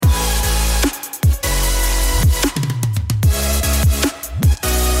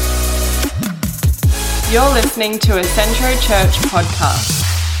You're listening to a Centro Church podcast.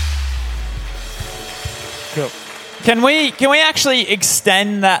 Cool. Can we actually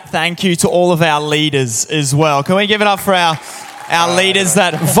extend that thank you to all of our leaders as well? Can we give it up for our leaders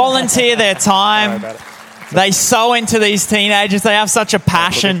that volunteer their time? They sow into these teenagers. They have such a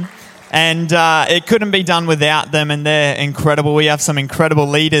passion, and it couldn't be done without them, and they're incredible. We have some incredible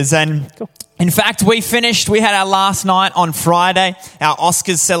leaders. And in fact, we had our last night on Friday, our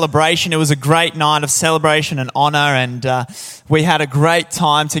Oscars celebration. It was a great night of celebration and honour, and we had a great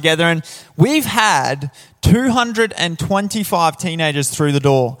time together. And we've had 225 teenagers through the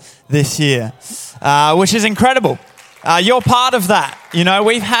door this year, which is incredible. You're part of that. You know,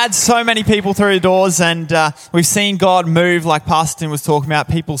 we've had so many people through the doors, and we've seen God move, like Pastor Tim was talking about,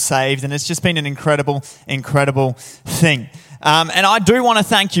 people saved, and it's just been an incredible, incredible thing. And I do want to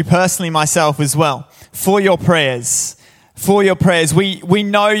thank you personally, myself as well, for your prayers. For your prayers. We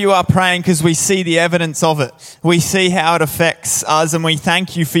know you are praying because we see the evidence of it. We see how it affects us, and we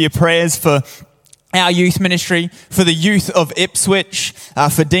thank you for your prayers for our youth ministry, for the youth of Ipswich,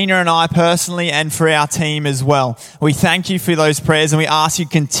 for Dina and I personally, and for our team as well. We thank you for those prayers, and we ask you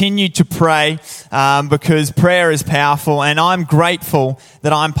continue to pray because prayer is powerful, and I'm grateful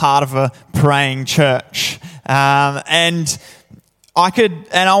that I'm part of a praying church. And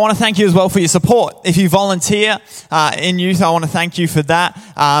I want to thank you as well for your support. If you volunteer in youth, I want to thank you for that.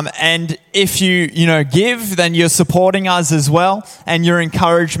 And if you give, then you're supporting us as well, and your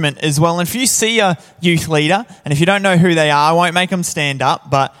encouragement as well. And if you see a youth leader, and if you don't know who they are, I won't make them stand up,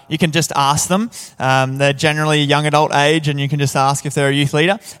 but you can just ask them. They're generally a young adult age, and you can just ask if they're a youth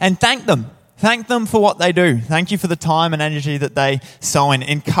leader, and thank them. Thank them for what they do. Thank you for the time and energy that they sow in.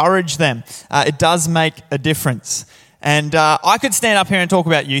 Encourage them. It does make a difference. And I could stand up here and talk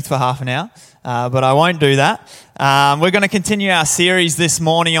about youth for half an hour, but I won't do that. We're going to continue our series this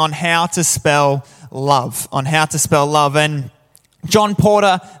morning on how to spell love, And John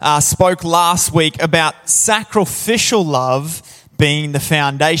Porter spoke last week about sacrificial love being the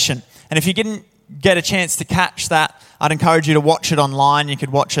foundation. And if you didn't get a chance to catch that, I'd encourage you to watch it online. You could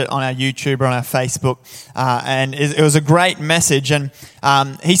watch it on our YouTube or on our Facebook. And it was a great message. And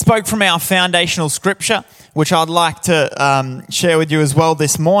he spoke from our foundational scripture, which I'd like to share with you as well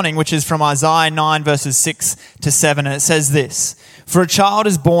this morning, which is from Isaiah 9, verses 6 to 7. And it says this: "For a child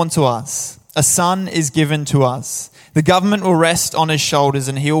is born to us, a son is given to us. The government will rest on his shoulders,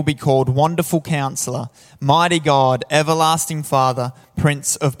 and he will be called Wonderful Counselor, Mighty God, Everlasting Father,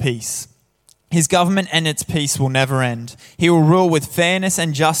 Prince of Peace. His government and its peace will never end. He will rule with fairness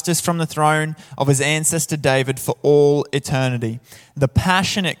and justice from the throne of his ancestor David for all eternity. The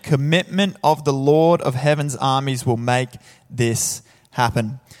passionate commitment of the Lord of heaven's armies will make this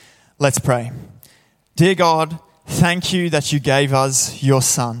happen." Let's pray. Dear God, thank you that you gave us your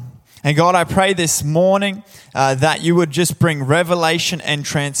Son. And God, I pray this morning that you would just bring revelation and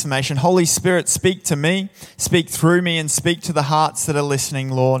transformation. Holy Spirit, speak to me, speak through me, and speak to the hearts that are listening,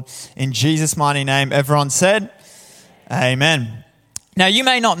 Lord. In Jesus' mighty name, everyone said, Amen. Now, you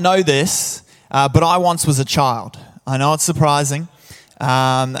may not know this, but I once was a child. I know it's surprising.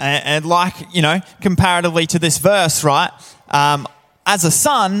 And like, comparatively to this verse, right? As a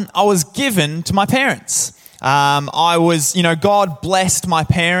son, I was given to my parents. God blessed my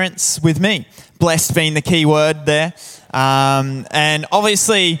parents with me. Blessed being the key word there. And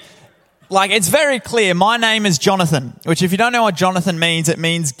obviously, it's very clear. My name is Jonathan, which if you don't know what Jonathan means, it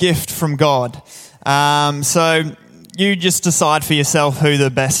means gift from God. So you just decide for yourself who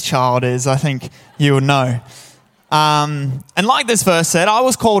the best child is. I think you will know. And like this verse said, I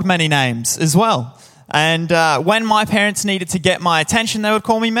was called many names as well. And when my parents needed to get my attention, they would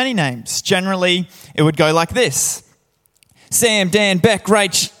call me many names. Generally, it would go like this: Sam, Dan, Beck,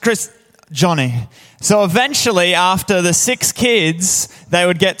 Rach, Chris, Johnny. So eventually, after the 6 kids, they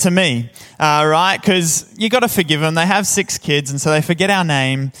would get to me, right? Because you got to forgive them. They have 6 kids, and so they forget our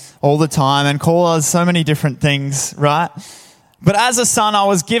name all the time and call us so many different things, right? But as a son, I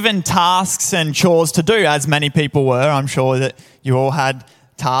was given tasks and chores to do, as many people were. I'm sure that you all had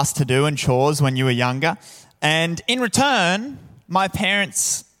tasks to do and chores when you were younger. And in return, my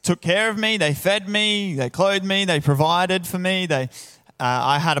parents took care of me. They fed me, they clothed me, they provided for me.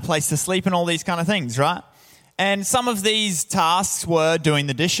 I had a place to sleep and all these kind of things, right? And some of these tasks were doing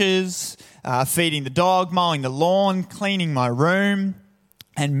the dishes, feeding the dog, mowing the lawn, cleaning my room,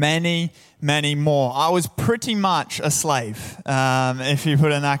 and many, many more. I was pretty much a slave, if you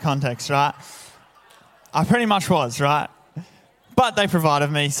put it in that context, right? I pretty much was, right? But they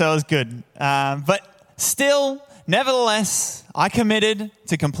provided me, so it was good. But still, nevertheless, I committed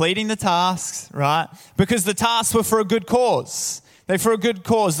to completing the tasks, right? Because the tasks were for a good cause. They're for a good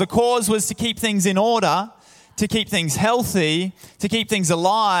cause. The cause was to keep things in order, to keep things healthy, to keep things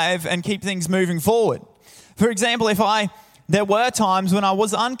alive, and keep things moving forward. For example, there were times when I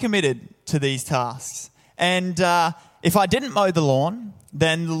was uncommitted to these tasks. And if I didn't mow the lawn,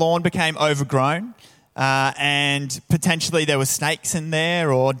 then the lawn became overgrown. And potentially there were snakes in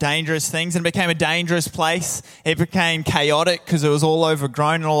there or dangerous things, and it became a dangerous place. It became chaotic because it was all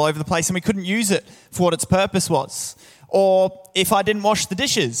overgrown and all over the place, and we couldn't use it for what its purpose was. Or if I didn't wash the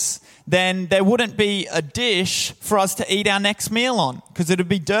dishes, then there wouldn't be a dish for us to eat our next meal on because it would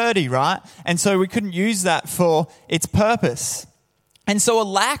be dirty, right? And so we couldn't use that for its purpose. And so a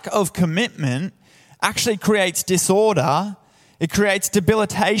lack of commitment actually creates disorder, it creates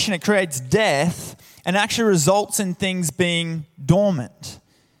debilitation, it creates death, and actually results in things being dormant.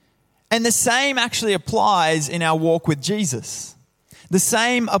 And the same actually applies in our walk with Jesus. The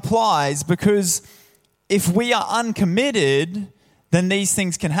same applies because if we are uncommitted, then these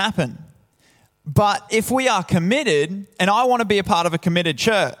things can happen. But if we are committed, and I want to be a part of a committed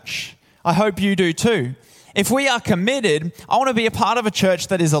church, I hope you do too. If we are committed, I want to be a part of a church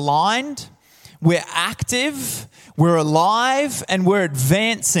that is aligned, we're active, we're alive, and we're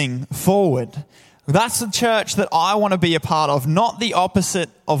advancing forward. That's the church that I want to be a part of, not the opposite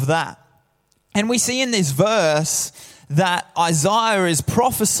of that. And we see in this verse that Isaiah is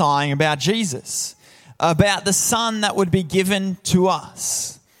prophesying about Jesus, about the Son that would be given to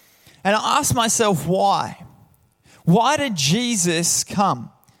us. And I ask myself, why? Why did Jesus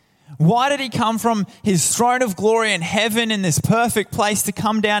come? Why did he come from his throne of glory in heaven in this perfect place to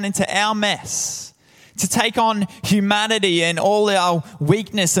come down into our mess? To take on humanity and all our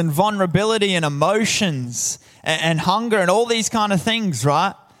weakness and vulnerability and emotions and hunger and all these kind of things,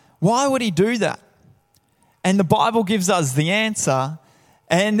 right? Why would he do that? And the Bible gives us the answer.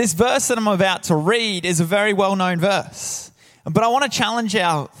 And this verse that I'm about to read is a very well-known verse. But I want to challenge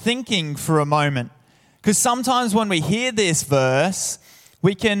our thinking for a moment. Because sometimes when we hear this verse,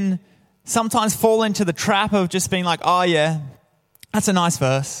 we can sometimes fall into the trap of just being like, oh yeah, that's a nice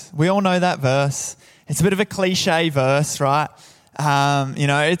verse. We all know that verse. It's a bit of a cliche verse, right?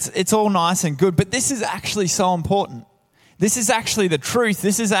 It's all nice and good, but this is actually so important. This is actually the truth.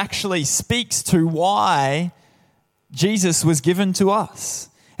 This is actually speaks to why Jesus was given to us.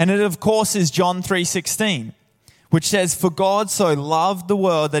 And it, of course, is John 3:16, which says, "For God so loved the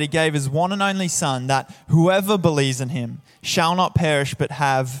world that he gave his one and only Son, that whoever believes in him shall not perish but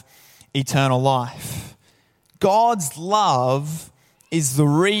have eternal life." God's love is the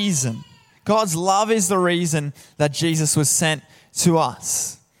reason. God's love is the reason that Jesus was sent to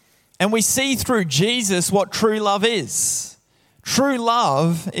us. And we see through Jesus what true love is. True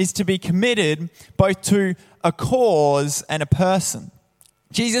love is to be committed both to a cause and a person.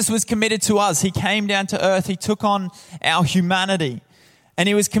 Jesus was committed to us. He came down to earth. He took on our humanity. And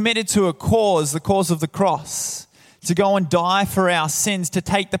he was committed to a cause, the cause of the cross, to go and die for our sins, to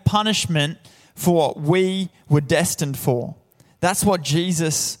take the punishment for what we were destined for. That's what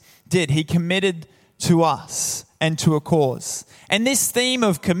Jesus did. He committed to us and to a cause. And this theme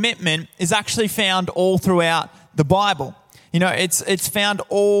of commitment is actually found all throughout the Bible. It's found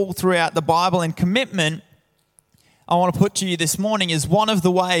all throughout the Bible, and commitment, I want to put to you this morning, is one of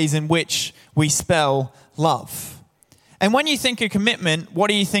the ways in which we spell love. And when you think of commitment, what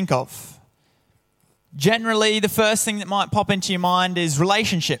do you think of? Generally, the first thing that might pop into your mind is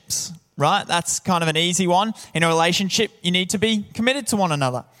relationships, right? That's kind of an easy one. In a relationship, you need to be committed to one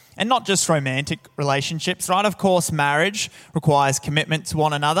another. And not just romantic relationships, right? Of course, marriage requires commitment to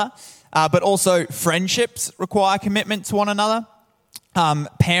one another, but also friendships require commitment to one another.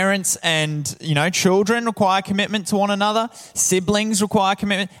 Parents and, children require commitment to one another. Siblings require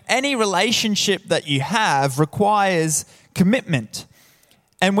commitment. Any relationship that you have requires commitment.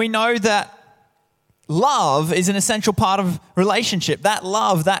 And we know that love is an essential part of relationship. That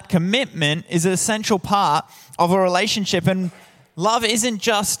love, that commitment is an essential part of a relationship. And love isn't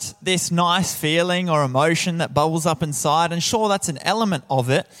just this nice feeling or emotion that bubbles up inside. And sure, that's an element of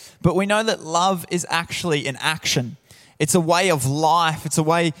it. But we know that love is actually an action. It's a way of life. It's a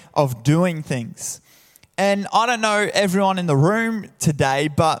way of doing things. And I don't know everyone in the room today,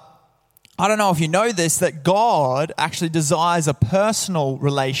 but I don't know if you know this, that God actually desires a personal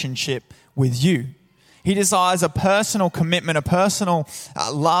relationship with you. He desires a personal commitment, a personal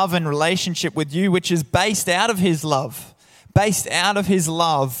love and relationship with you, which is based out of his love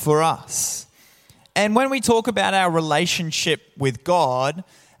for us. And when we talk about our relationship with God,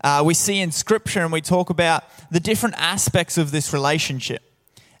 we see in Scripture and we talk about the different aspects of this relationship.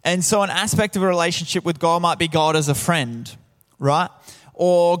 And so an aspect of a relationship with God might be God as a friend, right?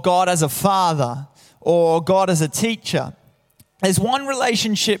 Or God as a father, or God as a teacher. there's one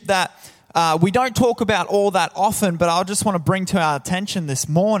relationship that we don't talk about all that often, but I just want to bring to our attention this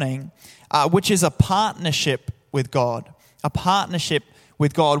morning, which is a partnership with God. A partnership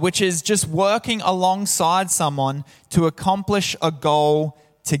with God, which is just working alongside someone to accomplish a goal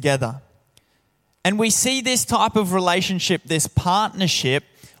together. And we see this type of relationship, this partnership,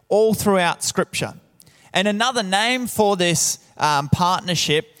 all throughout Scripture. And another name for this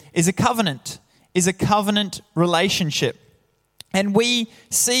partnership is a covenant relationship. And we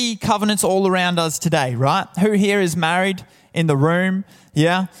see covenants all around us today, right? Who here is married in the room?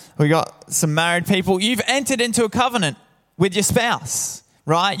 Yeah, we got some married people. You've entered into a covenant with your spouse,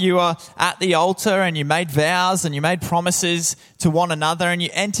 right? You are at the altar and you made vows and you made promises to one another and you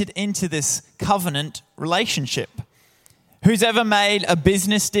entered into this covenant relationship. Who's ever made a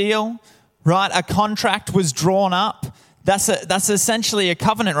business deal, right? A contract was drawn up. That's essentially a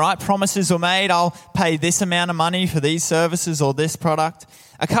covenant, right? Promises were made. I'll pay this amount of money for these services or this product.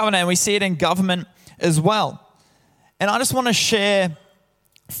 A covenant, and we see it in government as well. And I just want to share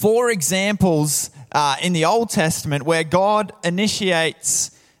 4 examples in the Old Testament where God initiates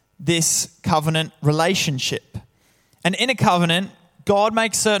this covenant relationship. And in a covenant, God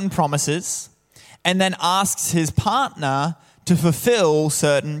makes certain promises and then asks his partner to fulfill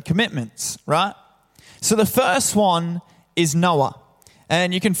certain commitments, right? So the first one is Noah.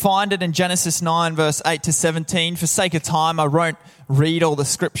 And you can find it in Genesis 9, verse 8 to 17. For sake of time, I won't read all the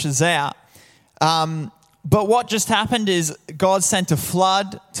scriptures out. But what just happened is God sent a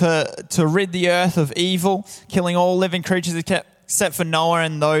flood to rid the earth of evil, killing all living creatures except for Noah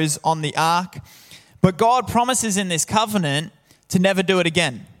and those on the ark. But God promises in this covenant to never do it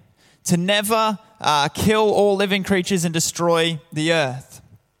again, to never kill all living creatures and destroy the earth.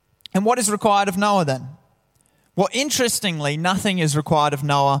 And what is required of Noah then? Well, interestingly, nothing is required of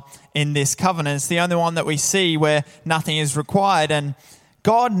Noah in this covenant. It's the only one that we see where nothing is required. And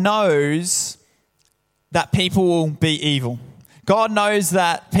God knows that people will be evil. God knows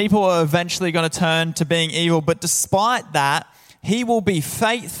that people are eventually going to turn to being evil. But despite that, he will be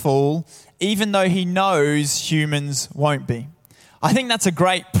faithful even though he knows humans won't be. I think that's a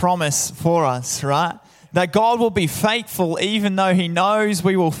great promise for us, right? That God will be faithful even though he knows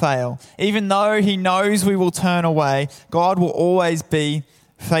we will fail. Even though he knows we will turn away, God will always be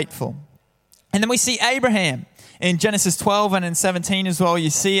faithful. And then we see Abraham in Genesis 12 and in 17 as well, you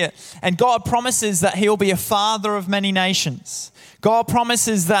see it. And God promises that he'll be a father of many nations. God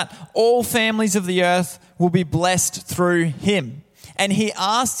promises that all families of the earth will be blessed through him. And he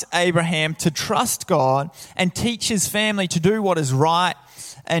asks Abraham to trust God and teach his family to do what is right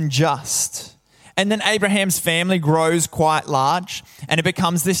and just. And then Abraham's family grows quite large and it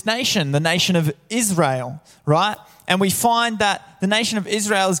becomes this nation, the nation of Israel, right? And we find that the nation of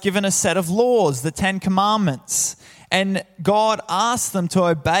Israel is given a set of laws, the 10 Commandments. And God asks them to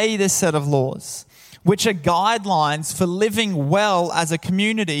obey this set of laws, which are guidelines for living well as a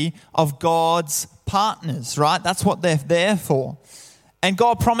community of God's partners, right? That's what they're there for. And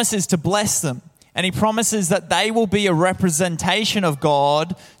God promises to bless them. And he promises that they will be a representation of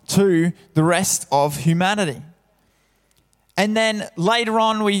God to the rest of humanity. And then later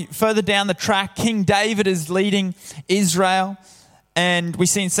on, further down the track, King David is leading Israel. And we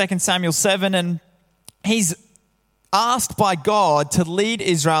see in 2 Samuel 7, and he's asked by God to lead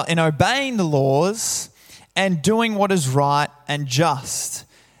Israel in obeying the laws and doing what is right and just.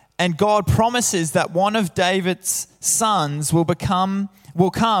 And God promises that one of David's sons will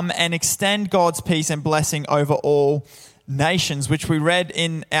come and extend God's peace and blessing over all nations, which we read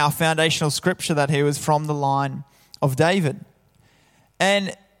in our foundational scripture that he was from the line of David.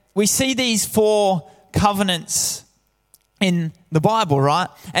 And we see these 4 covenants in the Bible, right?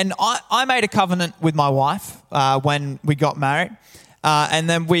 And I made a covenant with my wife when we got married. And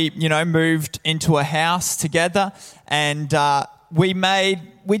then we, moved into a house together, and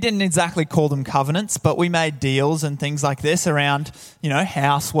we didn't exactly call them covenants, but we made deals and things like this around,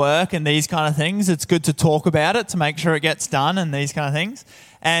 housework and these kind of things. It's good to talk about it to make sure it gets done and these kind of things.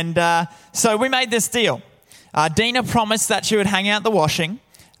 And so we made this deal. Dina promised that she would hang out the washing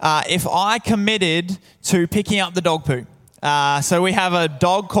if I committed to picking up the dog poo. So we have a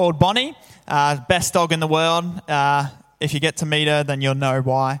dog called Bonnie, best dog in the world. If you get to meet her, then you'll know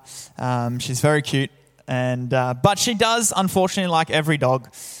why. She's very cute. And but she does, unfortunately, like every dog,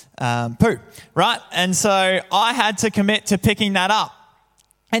 poo, right? And so I had to commit to picking that up.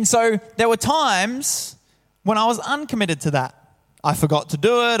 And so there were times when I was uncommitted to that. I forgot to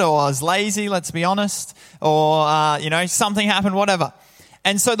do it, or I was lazy, let's be honest, or, something happened, whatever.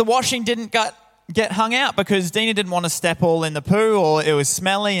 And so the washing didn't get hung out because Dina didn't want to step all in the poo, or it was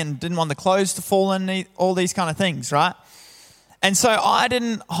smelly and didn't want the clothes to fall in, all these kind of things, right? And so I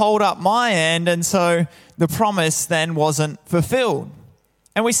didn't hold up my end, and so the promise then wasn't fulfilled.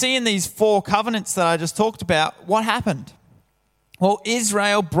 And we see in these 4 covenants that I just talked about, what happened? Well,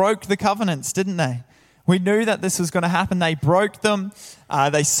 Israel broke the covenants, didn't they? We knew that this was going to happen. They broke them.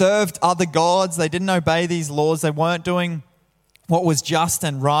 They served other gods. They didn't obey these laws. They weren't doing what was just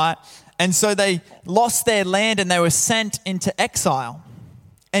and right. And so they lost their land and they were sent into exile.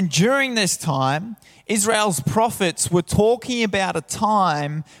 And during this time, Israel's prophets were talking about a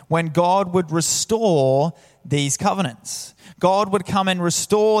time when God would restore these covenants. God would come and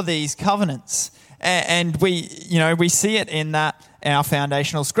restore these covenants. And we see it in our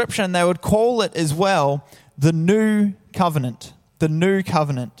foundational scripture, and they would call it as well the new covenant, the new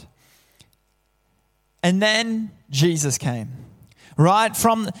covenant. And then Jesus came. Right?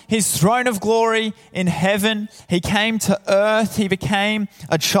 From his throne of glory in heaven, he came to earth. He became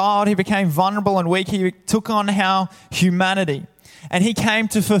a child. He became vulnerable and weak. He took on our humanity. And he came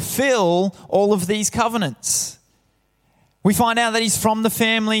to fulfill all of these covenants. We find out that he's from the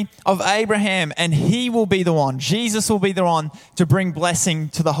family of Abraham, and he will be the one, Jesus will be the one to bring blessing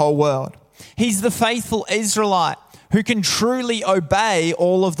to the whole world. He's the faithful Israelite who can truly obey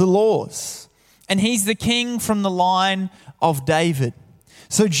all of the laws. And he's the king from the line of David.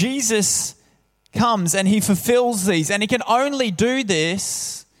 So Jesus comes and he fulfills these, and he can only do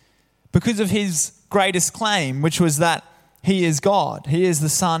this because of his greatest claim, which was that he is God. He is the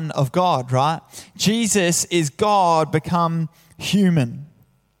Son of God, right? Jesus is God become human.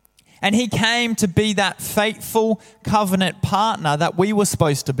 And he came to be that faithful covenant partner that we were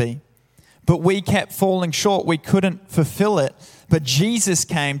supposed to be. But we kept falling short. We couldn't fulfill it. But Jesus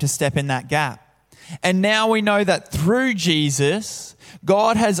came to step in that gap. And now we know that through Jesus,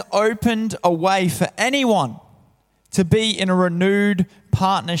 God has opened a way for anyone to be in a renewed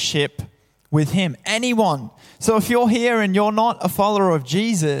partnership with him. Anyone. So if you're here and you're not a follower of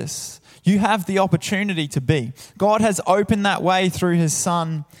Jesus, you have the opportunity to be. God has opened that way through his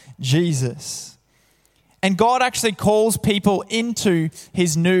son, Jesus. And God actually calls people into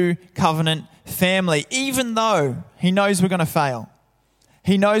his new covenant family, even though he knows we're going to fail.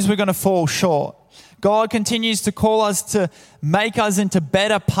 He knows we're going to fall short. God continues to call us to make us into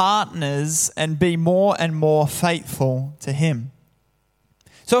better partners and be more and more faithful to him.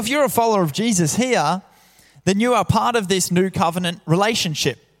 So if you're a follower of Jesus here, then you are part of this new covenant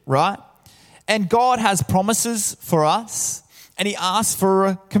relationship, right? And God has promises for us, and he asks for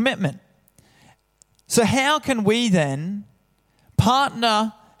a commitment. So how can we then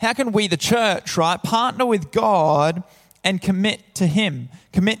partner, how can we, the church, right, partner with God and commit to him,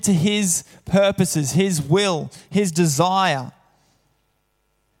 commit to his purposes, his will, his desire?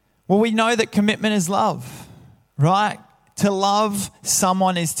 Well, we know that commitment is love, right? To love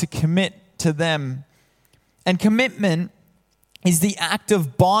someone is to commit to them. And commitment is the act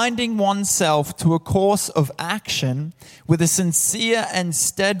of binding oneself to a course of action with a sincere and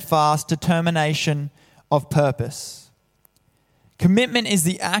steadfast determination of purpose. Commitment is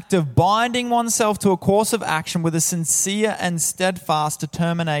the act of binding oneself to a course of action with a sincere and steadfast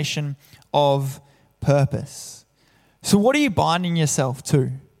determination of purpose. So what are you binding yourself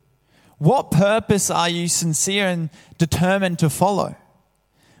to? What purpose are you sincere and determined to follow?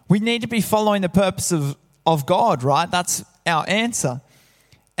 We need to be following the purpose of God, right? That's our answer.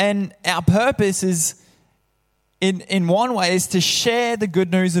 And our purpose is, in one way, is to share the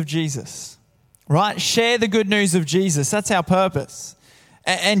good news of Jesus. Right? Share the good news of Jesus. That's our purpose.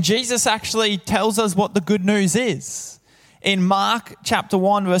 And Jesus actually tells us what the good news is. In Mark chapter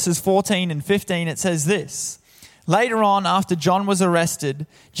 1, verses 14 and 15, it says this. Later on, after John was arrested,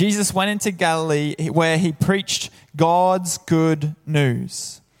 Jesus went into Galilee where he preached God's good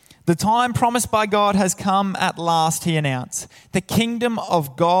news. The time promised by God has come at last, he announced. The kingdom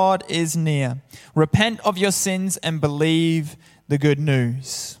of God is near. Repent of your sins and believe the good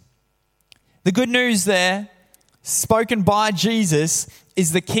news. The good news there, spoken by Jesus,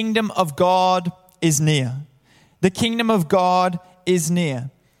 is the kingdom of God is near. The kingdom of God is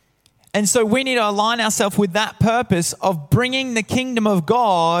near. And so we need to align ourselves with that purpose of bringing the kingdom of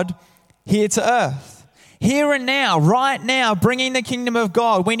God here to earth. Here and now, right now, bringing the kingdom of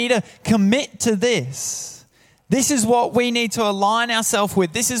God. We need to commit to this. This is what we need to align ourselves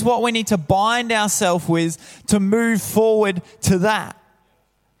with. This is what we need to bind ourselves with to move forward to that.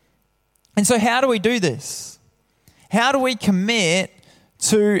 And so how do we do this? How do we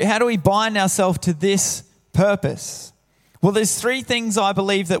how do we bind ourselves to this purpose? Well, there's 3 things I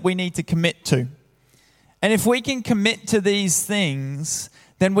believe that we need to commit to. And if we can commit to these things,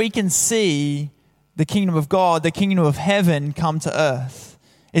 then we can see the kingdom of God, the kingdom of heaven come to earth.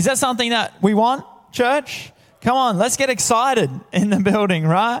 Is that something that we want, church? Come on, let's get excited in the building,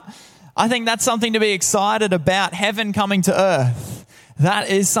 right? I think that's something to be excited about, heaven coming to earth. That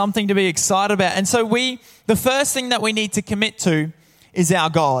is something to be excited about. And so the first thing that we need to commit to is our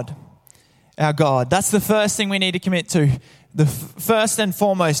God. Our God. That's the first thing we need to commit to. The first and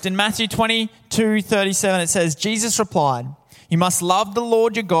foremost. In Matthew 22:37, it says, Jesus replied, "You must love the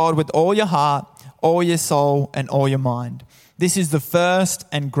Lord your God with all your heart, all your soul, and all your mind. This is the first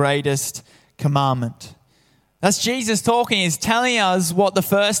and greatest commandment." That's Jesus talking. He's telling us what the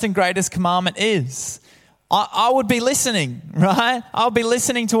first and greatest commandment is. I would be listening, right? I'll be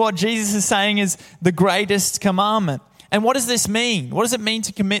listening to what Jesus is saying is the greatest commandment. And what does this mean? What does it mean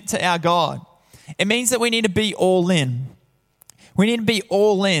to commit to our God? It means that we need to be all in. We need to be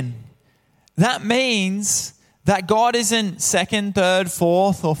all in. That means that God isn't second, third,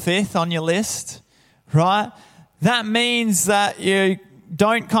 fourth, or fifth on your list, right? That means that you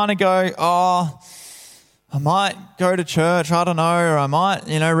don't kind of go, oh, I might go to church, I don't know, or I might,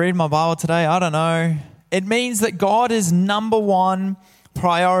 read my Bible today, I don't know. It means that God is number one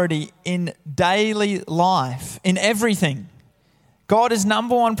priority in daily life, in everything. God is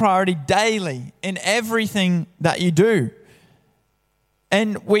number one priority daily in everything that you do.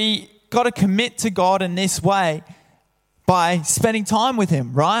 And we got to commit to God in this way by spending time with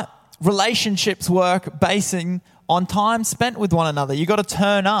Him, right? Relationships work basing on time spent with one another. You got to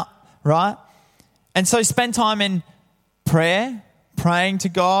turn up, right? And so spend time in prayer, praying to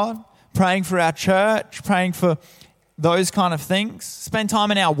God, praying for our church, praying for those kind of things. Spend time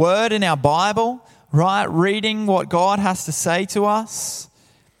in our word, in our Bible, right? Reading what God has to say to us.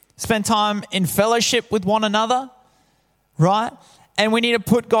 Spend time in fellowship with one another, right? And we need to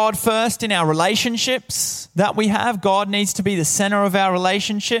put God first in our relationships that we have. God needs to be the center of our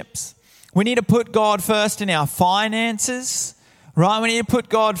relationships. We need to put God first in our finances, right? We need to put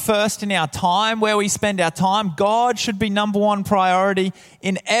God first in our time, where we spend our time. God should be number one priority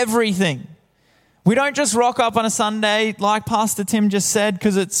in everything. We don't just rock up on a Sunday, like Pastor Tim just said,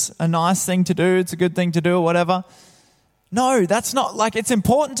 because it's a nice thing to do, it's a good thing to do or whatever. No, that's not, it's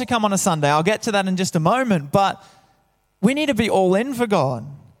important to come on a Sunday. I'll get to that in just a moment, but we need to be all in for God.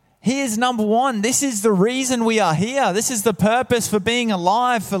 He is number one. This is the reason we are here. This is the purpose for being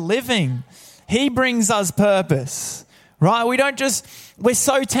alive, for living. He brings us purpose. Right? We're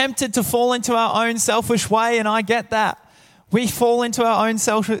so tempted to fall into our own selfish way, and I get that. We fall into our own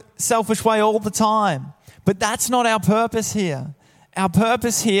selfish way all the time. But that's not our purpose here. Our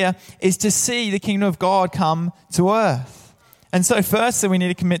purpose here is to see the kingdom of God come to earth. And so firstly, we need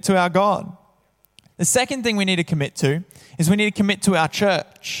to commit to our God. The second thing we need to commit to is we need to commit to our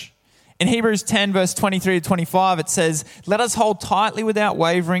church. In Hebrews 10, verse 23 to 25, it says, "Let us hold tightly without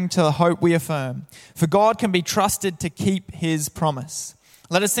wavering to the hope we affirm, for God can be trusted to keep His promise.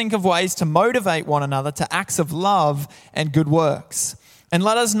 Let us think of ways to motivate one another to acts of love and good works. And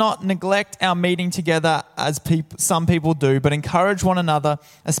let us not neglect our meeting together as some people do, but encourage one another,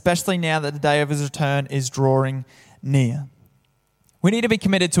 especially now that the day of His return is drawing near." We need to be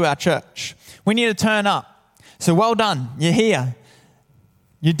committed to our church. We need to turn up. So well done, you're here.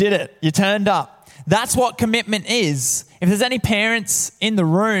 You did it. You turned up. That's what commitment is. If there's any parents in the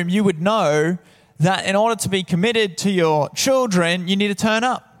room, you would know that in order to be committed to your children, you need to turn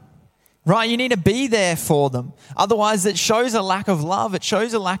up, right? You need to be there for them. Otherwise, it shows a lack of love. It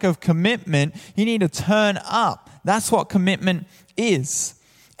shows a lack of commitment. You need to turn up. That's what commitment is.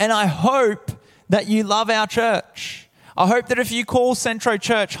 And I hope that you love our church. I hope that if you call Centro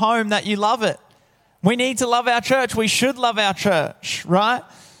Church home, that you love it. We need to love our church. We should love our church, right?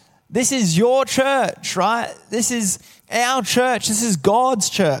 This is your church, right? This is our church. This is God's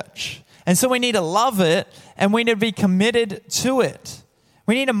church. And so we need to love it, and we need to be committed to it.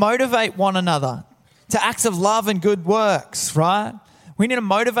 We need to motivate one another to acts of love and good works, right? We need to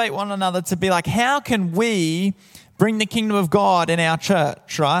motivate one another to be like, how can we bring the kingdom of God in our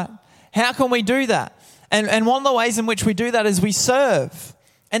church, right? How can we do that? And one of the ways in which we do that is we serve.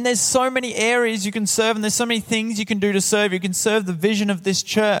 And there's so many areas you can serve, and there's so many things you can do to serve. You can serve the vision of this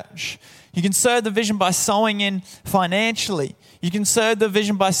church. You can serve the vision by sowing in financially. You can serve the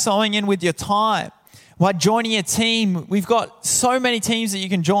vision by sowing in with your time. By joining a team, we've got so many teams that you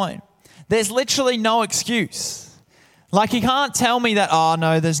can join. There's literally no excuse. Like, you can't tell me that, oh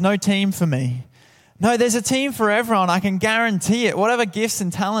no, there's no team for me. No, there's a team for everyone. I can guarantee it. Whatever gifts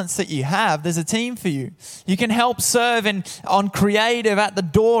and talents that you have, there's a team for you. You can help serve on creative at the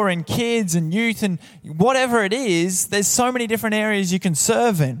door and kids and youth and whatever it is. There's so many different areas you can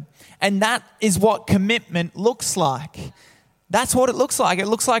serve in. And that is what commitment looks like. That's what it looks like. It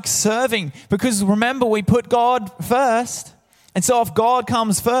looks like serving, because remember, we put God first. And so if God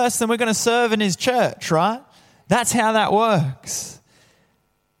comes first, then we're going to serve in His church, right? That's how that works.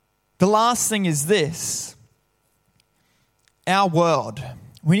 The last thing is this. Our world.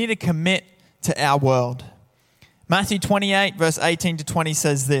 We need to commit to our world. Matthew 28 verse 18 to 20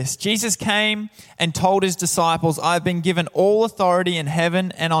 says this. Jesus came and told his disciples, I have been given all authority in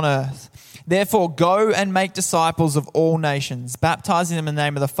heaven and on earth. Therefore, go and make disciples of all nations, baptizing them in the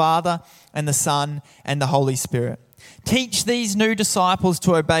name of the Father and the Son and the Holy Spirit. Teach these new disciples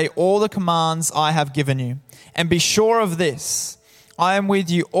to obey all the commands I have given you. And be sure of this, I am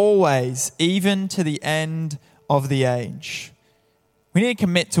with you always, even to the end of the age. We need to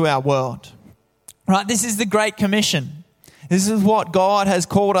commit to our world. Right? This is the Great Commission. This is what God has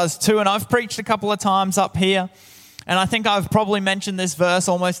called us to. And I've preached a couple of times up here. And I think I've probably mentioned this verse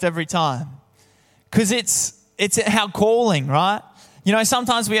almost every time. Because it's our calling, right? You know,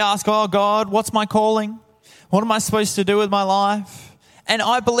 sometimes we ask, oh God, what's my calling? What am I supposed to do with my life? And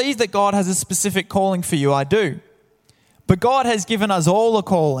I believe that God has a specific calling for you. I do. But God has given us all a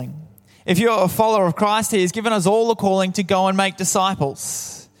calling. If you're a follower of Christ, He has given us all a calling to go and make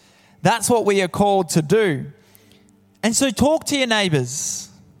disciples. That's what we are called to do. And so talk to your neighbors.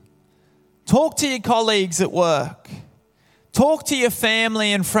 Talk to your colleagues at work. Talk to your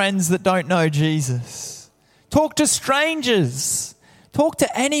family and friends that don't know Jesus. Talk to strangers. Talk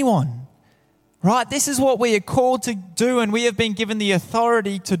to anyone. Right? This is what we are called to do, and we have been given the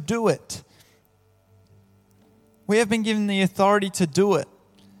authority to do it. We have been given the authority to do it.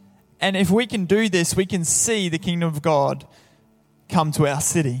 And if we can do this, we can see the kingdom of God come to our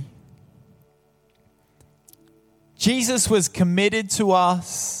city. Jesus was committed to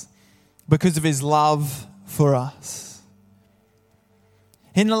us because of His love for us.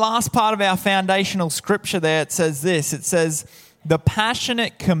 In the last part of our foundational scripture there, it says this. It says, the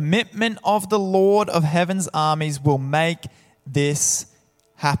passionate commitment of the Lord of heaven's armies will make this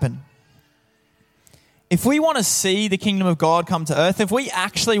happen. If we want to see the kingdom of God come to earth, if we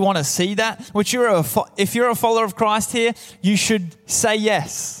actually want to see that, if you're a follower of Christ here, you should say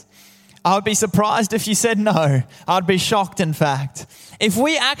yes. I would be surprised if you said no. I'd be shocked, in fact. If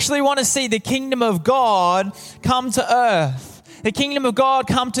we actually want to see the kingdom of God come to earth, the kingdom of God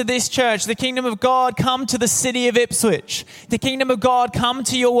come to this church, the kingdom of God come to the city of Ipswich, the kingdom of God come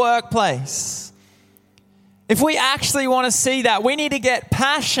to your workplace. If we actually want to see that, we need to get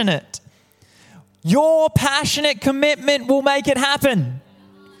passionate. Your passionate commitment will make it happen.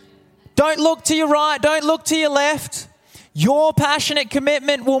 Don't look to your right, don't look to your left. Your passionate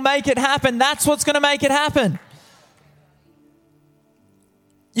commitment will make it happen. That's what's going to make it happen.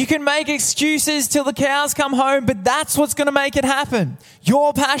 You can make excuses till the cows come home, but that's what's going to make it happen.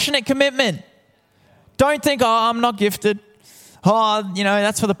 Your passionate commitment. Don't think, oh, I'm not gifted. Oh,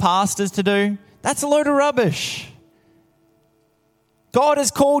 that's for the pastors to do. That's a load of rubbish. God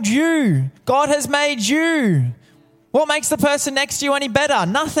has called you. God has made you. What makes the person next to you any better?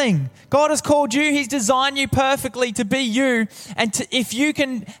 Nothing. God has called you. He's designed you perfectly to be you. And if you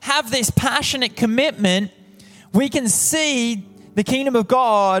can have this passionate commitment, we can see the kingdom of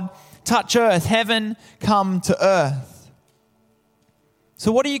God touch earth, heaven come to earth.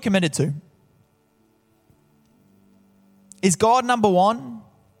 So what are you committed to? Is God number one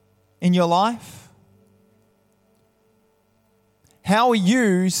in your life? How are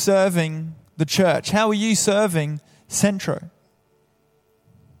you serving the church? How are you serving Centro?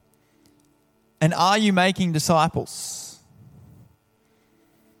 And are you making disciples?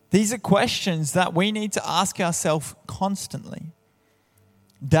 These are questions that we need to ask ourselves constantly.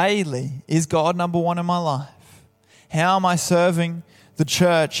 Daily, is God number one in my life? How am I serving the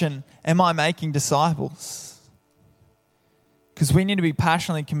church, and am I making disciples? Because we need to be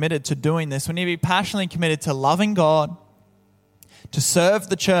passionately committed to doing this. We need to be passionately committed to loving God, to serve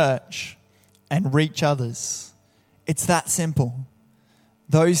the church, and reach others. It's that simple.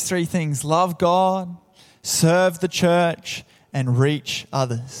 Those three things: love God, serve the church, and reach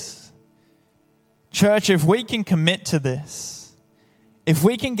others. Church, if we can commit to this, if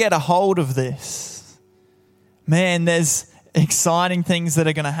we can get a hold of this, man, there's exciting things that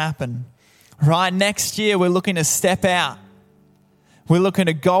are going to happen. Right? Next year, we're looking to step out. We're looking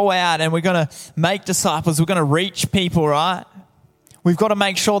to go out and we're going to make disciples. We're going to reach people, right? We've got to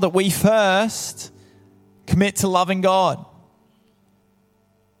make sure that we first commit to loving God.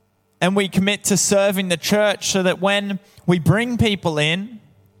 And we commit to serving the church so that when we bring people in,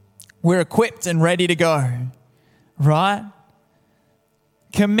 we're equipped and ready to go. Right?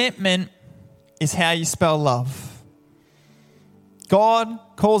 Commitment is how you spell love. God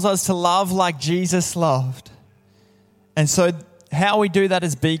calls us to love like Jesus loved. And so how we do that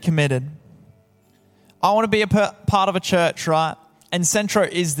is be committed. I want to be a part of a church, right? And Centro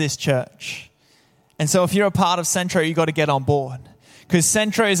is this church. And so if you're a part of Centro, you've got to get on board. Because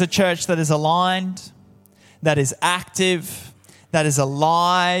Centro is a church that is aligned, that is active, that is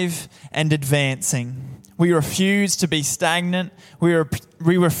alive and advancing. We refuse to be stagnant. We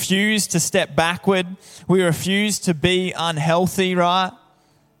refuse to step backward. We refuse to be unhealthy, right?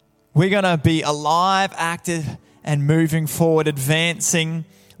 We're going to be alive, active, and moving forward, advancing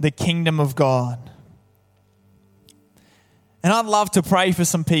the kingdom of God. And I'd love to pray for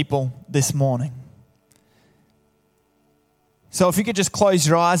some people this morning. So if you could just close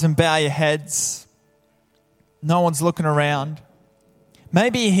your eyes and bow your heads. No one's looking around.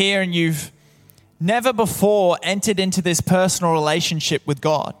 Maybe you're here and you've never before entered into this personal relationship with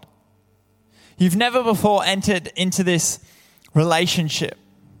God. You've never before entered into this relationship.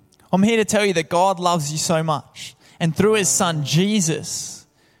 I'm here to tell you that God loves you so much. And through his son, Jesus,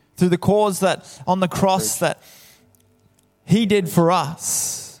 through the cause that on the cross that he did for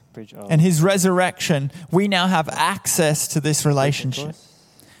us and his resurrection, we now have access to this relationship.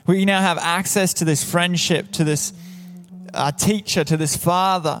 We now have access to this friendship, to this teacher, to this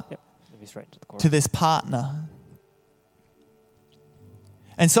father, to this partner.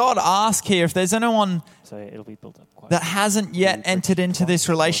 And so I'd ask here, if there's anyone that hasn't yet entered into this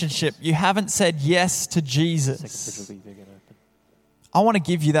relationship, you haven't said yes to Jesus, I want to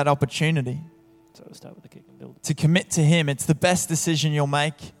give you that opportunity to commit to him. It's the best decision you'll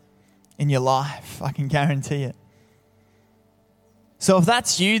make in your life, I can guarantee it. So if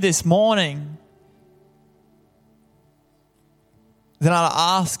that's you this morning, then I'd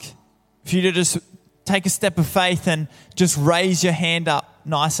ask for you to just take a step of faith and just raise your hand up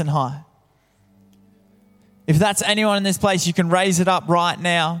nice and high. If that's anyone in this place, you can raise it up right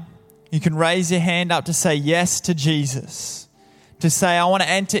now. You can raise your hand up to say yes to Jesus. To say, I want to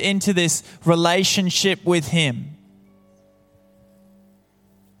enter into this relationship with him.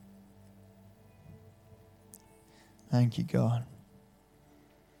 Thank you, God.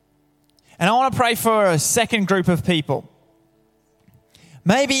 And I want to pray for a second group of people.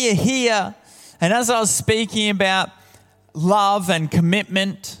 Maybe you're here, and as I was speaking about love and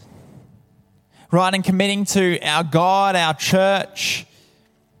commitment, right, and committing to our God, our church,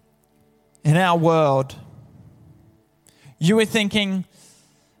 and our world, you were thinking,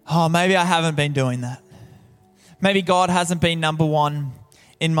 oh, maybe I haven't been doing that. Maybe God hasn't been number one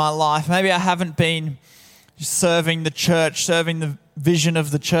in my life. Maybe I haven't been serving the church, serving the vision of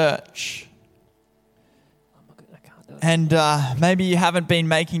the church. And maybe you haven't been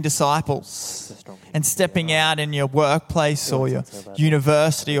making disciples and stepping out in your workplace or your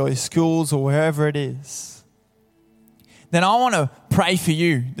university or your schools or wherever it is. Then I want to pray for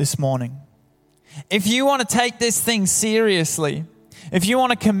you this morning. If you want to take this thing seriously, if you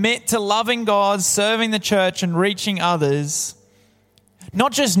want to commit to loving God, serving the church and reaching others,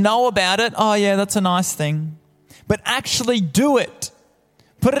 not just know about it, oh yeah, that's a nice thing, but actually do it.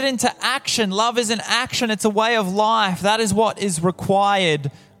 Put it into action. Love is an action. It's a way of life. That is what is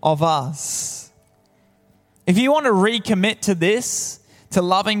required of us. If you want to recommit to this, to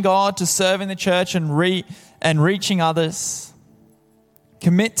loving God, to serving the church and reaching others,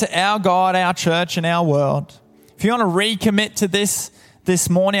 commit to our God, our church, and our world. If you want to recommit to this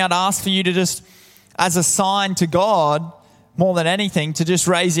morning, I'd ask for you to just, as a sign to God, more than anything, to just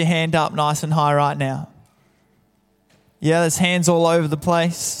raise your hand up nice and high right now. Yeah, there's hands all over the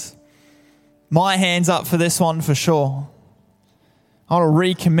place. My hand's up for this one for sure. I want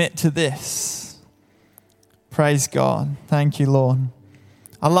to recommit to this. Praise God. Thank you, Lord.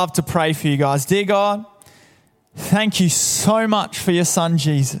 I love to pray for you guys. Dear God, thank you so much for your son,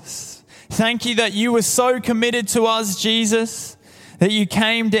 Jesus. Thank you that you were so committed to us, Jesus, that you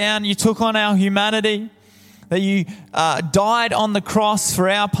came down, you took on our humanity, that you died on the cross for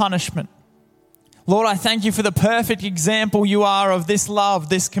our punishment. Lord, I thank you for the perfect example you are of this love,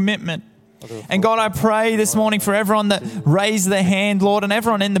 this commitment. And God, I pray this morning for everyone that raised their hand, Lord, and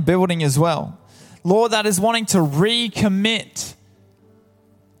everyone in the building as well. Lord, that is wanting to recommit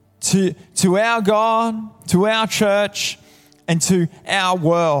to our God, to our church, and to our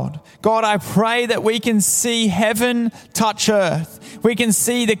world. God, I pray that we can see heaven touch earth. We can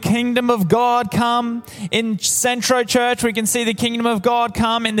see the kingdom of God come in Centro Church. We can see the kingdom of God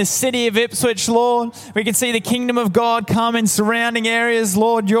come in the city of Ipswich, Lord. We can see the kingdom of God come in surrounding areas.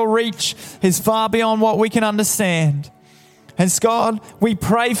 Lord, your reach is far beyond what we can understand. And God, we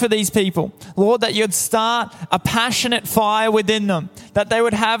pray for these people, Lord, that you'd start a passionate fire within them, that they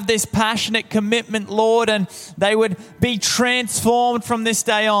would have this passionate commitment, Lord, and they would be transformed from this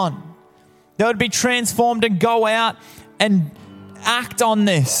day on. They would be transformed and go out and act on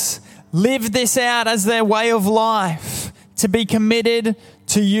this, live this out as their way of life, to be committed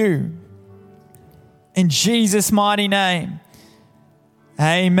to you. In Jesus' mighty name.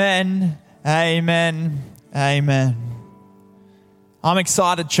 Amen. Amen. Amen. I'm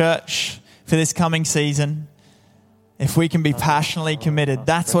excited, church, for this coming season. If we can be passionately committed,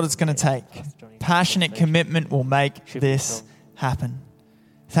 that's what it's going to take. Passionate commitment will make this happen.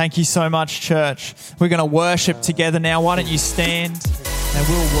 Thank you so much, church. We're going to worship together now. Why don't you stand and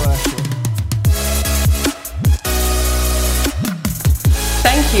we'll worship.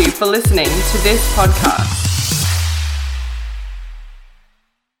 Thank you for listening to this podcast.